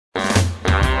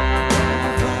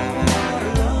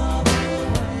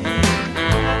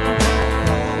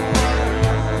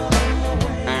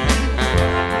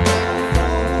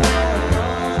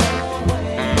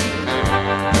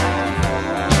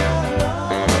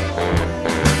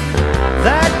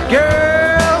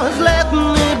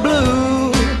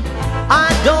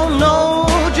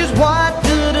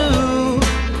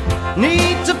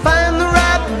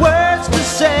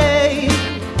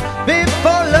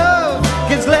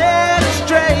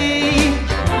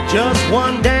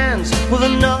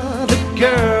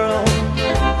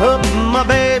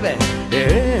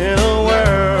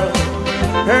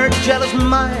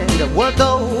worked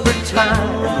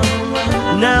overtime.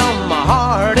 Now my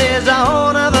heart is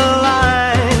on the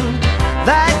line.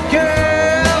 That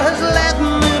girl has left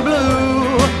me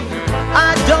blue.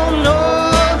 I don't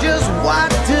know just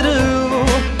what to do.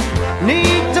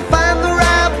 Need to find the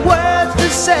right words to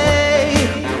say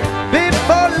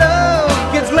before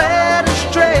love gets led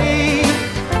astray.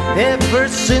 Ever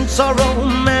since our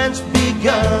romance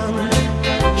begun,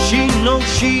 she knows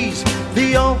she's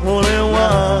the only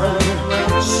one.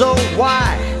 So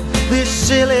why this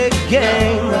silly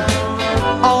game?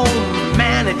 Oh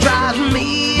man, it drives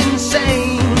me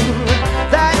insane.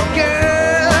 That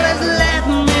girl has left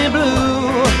me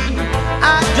blue.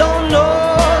 I don't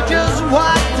know just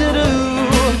what to do.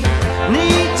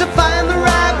 Need to find the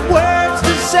right words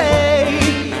to say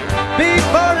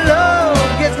before love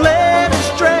gets led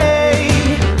astray.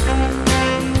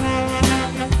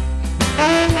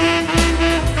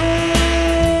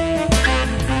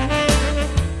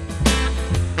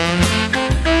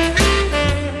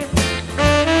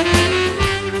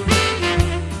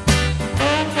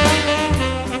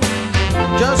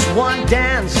 Just one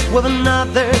dance with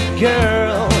another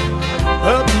girl,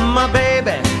 put my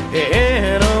baby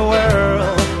in a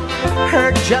whirl.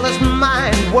 Her jealous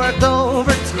mind worked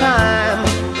overtime.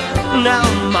 Now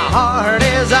my heart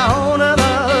is on the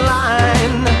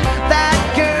line. That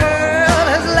girl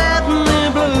has left me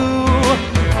blue.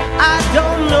 I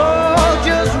don't know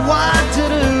just what to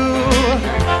do.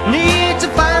 Need to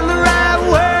find the right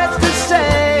words to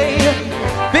say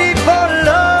before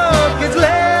love gets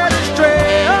led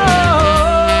astray. Oh.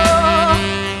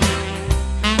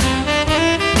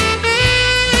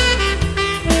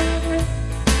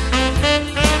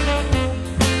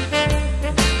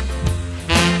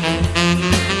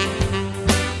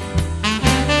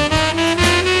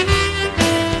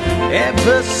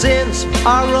 Ever since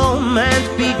our romance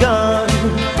begun,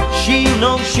 she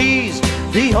knows she's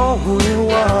the only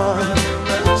one.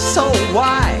 So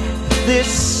why this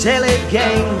silly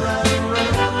game?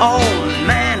 Oh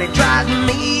man, it drives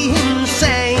me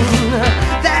insane.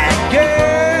 That